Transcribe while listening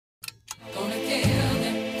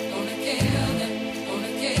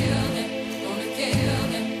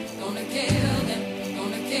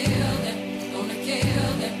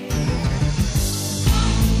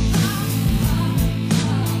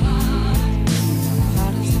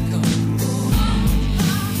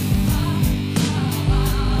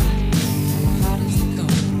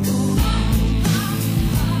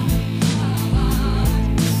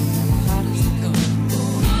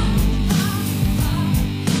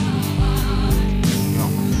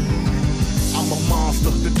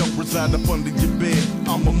slide up under your bed.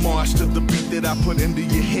 I'ma march to the beat that I put into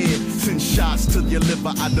your head. Send shots to your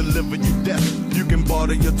liver, I deliver you death. You can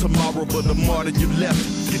barter your tomorrow, but the martyr you left.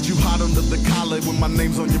 Get you hot under the collar when my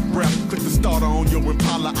name's on your breath. Click the starter on your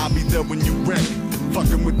Impala, I'll be there when you wreck.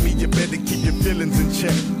 Fucking with me, you better keep your feelings in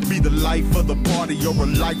check. Be the life of the party or a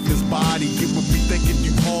lifeless body. You will be thinking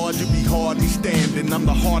you hard, you be hardly standing. I'm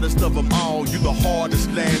the hardest of them all, you the hardest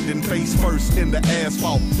landing. Face first in the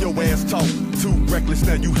asphalt, your ass talk. Too reckless,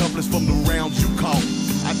 now you helpless from the rounds you caught.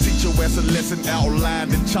 I teach your ass a lesson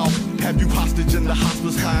outlined in chalk. Have you hostage in the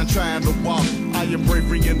hospice, kind trying to walk. I am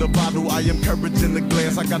bravery in the bottle, I am courage in the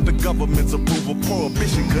glass. I got the government's approval,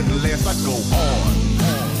 prohibition couldn't last. I go hard.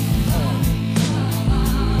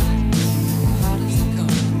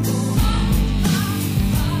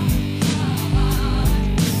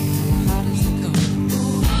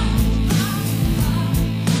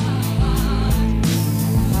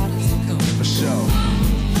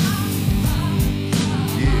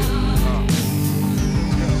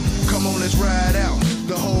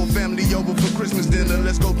 Christmas dinner,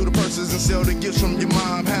 let's go through the purses and sell the gifts from your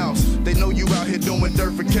mom's house. They know you out here doing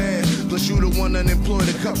dirt for cash. Plus you the one unemployed,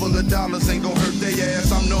 a couple of dollars ain't gon' hurt their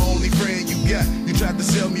ass. I'm the only friend you got. You tried to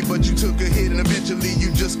sell me, but you took a hit and eventually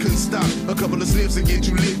you just couldn't stop. A couple of sniffs to get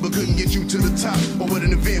you lit, but couldn't get you to the top. Or what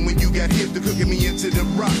an event when you got hip to cooking me into the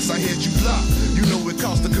rocks. I had you blocked. You know it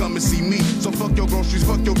costs to come and see me. So fuck your groceries,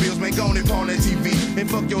 fuck your bills, man, go on and pawn that TV. And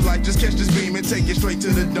fuck your life, just catch this beam and take it straight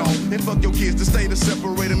to the dome. And fuck your kids to stay to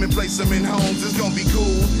separate them and place them in homes. It's gonna be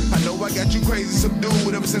cool. I know I got you crazy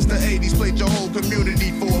subdued. Ever since the 80s, played your whole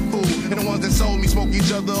community for a fool. And the ones that sold me smoke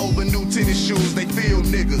each other over new tennis shoes. They feel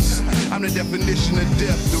niggas. I'm the definition of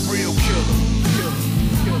death, the real killer.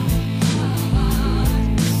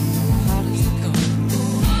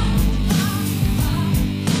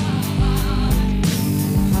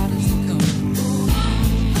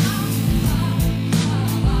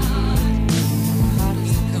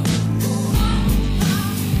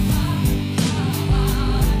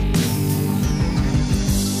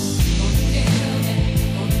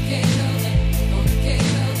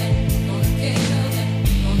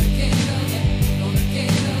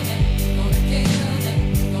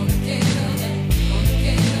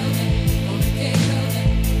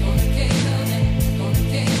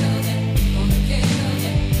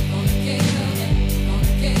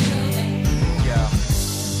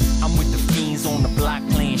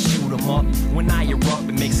 When I erupt,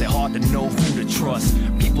 it makes it hard to know who to trust.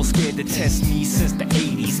 People scared to test me since the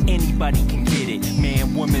 80s. Anybody can get it.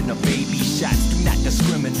 Man, woman, or baby. Shots do not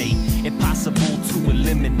discriminate. Impossible to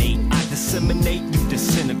eliminate. I disseminate, you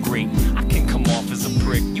disintegrate. I can come off as a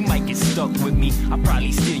prick. You might get stuck with me. I'll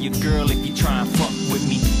probably steal your girl if you try and fuck with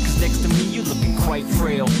me. Cause next to me, you're looking quite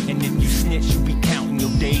frail. And if you snitch, you be counting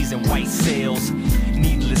your days in white sails.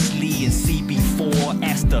 Needlessly in CB4,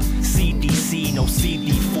 ask the CDC, no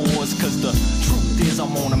CD4s. Cause the truth is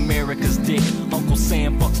I'm on America's dick. Uncle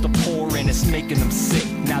Sam fucks the poor and it's making them sick.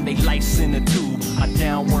 Now they life's in a tube, a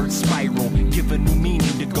downward spiral. Give a new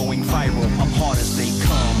meaning to going viral. I'm hard as they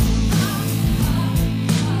come.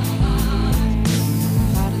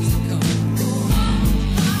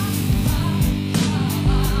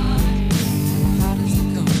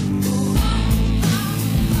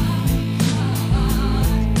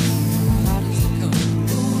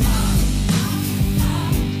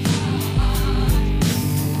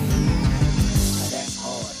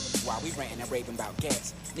 Raving about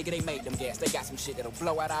gas. Nigga, they made them gas. They got some shit that'll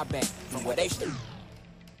blow out our back from where they stood.